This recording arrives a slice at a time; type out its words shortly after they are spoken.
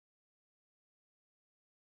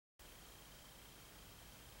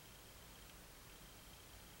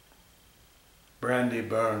Brandy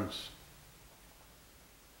burns.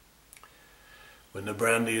 When the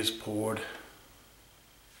brandy is poured,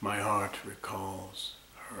 my heart recalls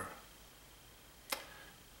her.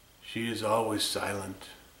 She is always silent.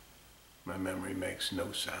 My memory makes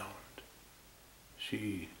no sound.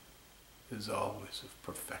 She is always of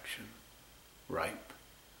perfection, ripe.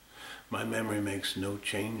 My memory makes no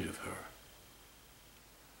change of her.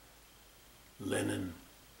 Linen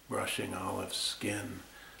brushing olive skin,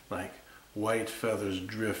 like white feathers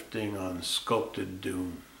drifting on sculpted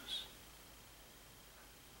dunes.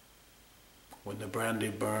 When the brandy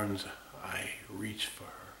burns, I reach for her.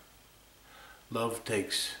 Love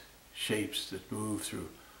takes shapes that move through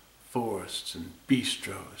forests and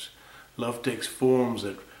bistros. Love takes forms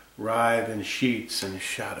that writhe in sheets and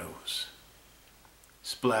shadows.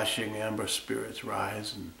 Splashing amber spirits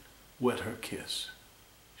rise and wet her kiss.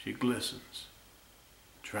 She glistens,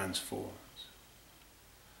 transforms.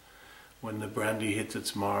 When the brandy hits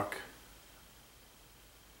its mark,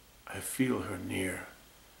 I feel her near.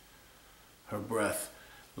 Her breath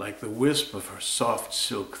like the wisp of her soft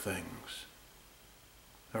silk things.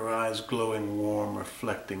 Her eyes glowing warm,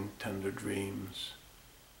 reflecting tender dreams.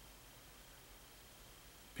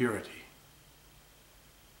 Purity.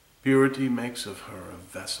 Purity makes of her a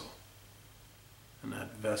vessel, and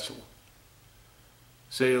that vessel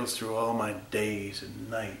sails through all my days and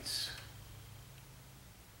nights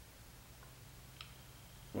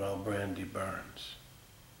while brandy burns.